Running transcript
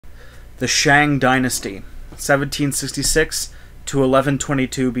The Shang Dynasty, 1766 to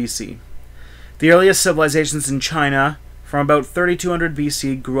 1122 BC. The earliest civilizations in China, from about 3200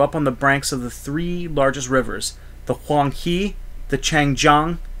 BC, grew up on the banks of the three largest rivers, the Huanghe, the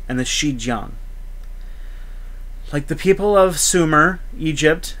Changjiang, and the Xijiang. Like the people of Sumer,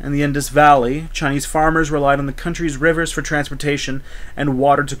 Egypt, and the Indus Valley, Chinese farmers relied on the country's rivers for transportation and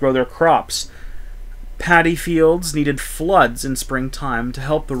water to grow their crops. Paddy fields needed floods in springtime to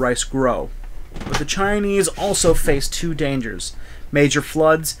help the rice grow. But the Chinese also faced two dangers: major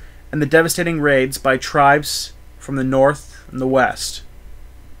floods and the devastating raids by tribes from the north and the west.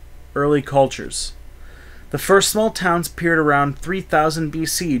 Early cultures. The first small towns appeared around 3000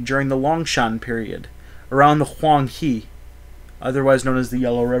 BC during the Longshan period, around the Huanghe, otherwise known as the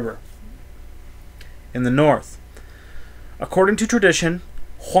Yellow River, in the north. According to tradition,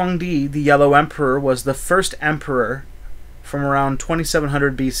 Huangdi, the Yellow Emperor, was the first emperor from around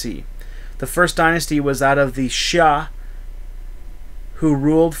 2700 BC. The first dynasty was that of the Xia, who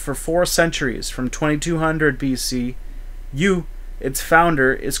ruled for 4 centuries from 2200 BC. Yu, its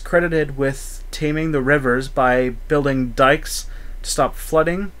founder, is credited with taming the rivers by building dikes to stop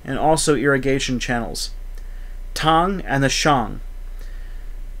flooding and also irrigation channels. Tang and the Shang.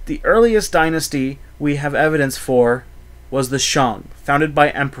 The earliest dynasty we have evidence for was the Shang, founded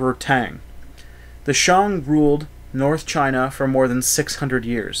by Emperor Tang. The Shang ruled North China for more than 600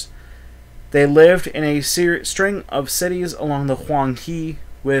 years. They lived in a string of cities along the Huanghe,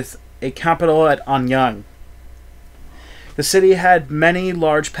 with a capital at Anyang. The city had many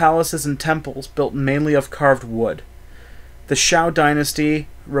large palaces and temples built mainly of carved wood. The Shao dynasty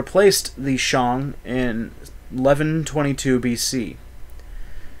replaced the Shang in 1122 BC.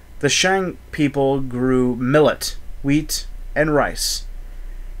 The Shang people grew millet, wheat, and rice,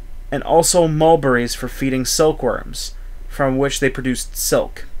 and also mulberries for feeding silkworms, from which they produced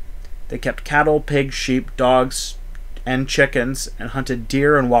silk. They kept cattle, pigs, sheep, dogs, and chickens, and hunted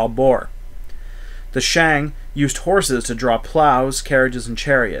deer and wild boar. The Shang used horses to draw plows, carriages, and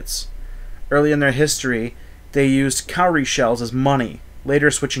chariots. Early in their history, they used cowrie shells as money,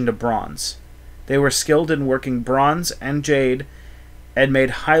 later switching to bronze. They were skilled in working bronze and jade, and made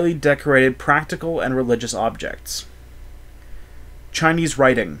highly decorated practical and religious objects. Chinese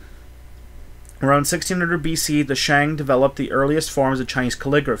writing. Around 1600 BC, the Shang developed the earliest forms of Chinese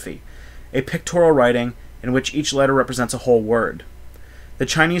calligraphy, a pictorial writing in which each letter represents a whole word. The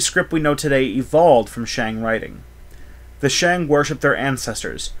Chinese script we know today evolved from Shang writing. The Shang worshipped their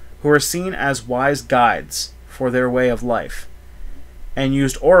ancestors, who were seen as wise guides for their way of life, and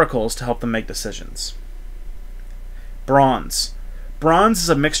used oracles to help them make decisions. Bronze. Bronze is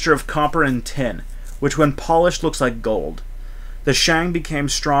a mixture of copper and tin, which when polished looks like gold. The Shang became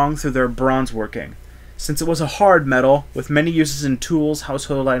strong through their bronze working, since it was a hard metal with many uses in tools,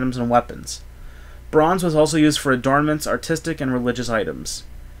 household items, and weapons. Bronze was also used for adornments, artistic, and religious items.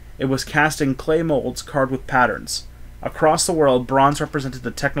 It was cast in clay molds carved with patterns. Across the world, bronze represented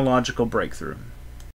a technological breakthrough.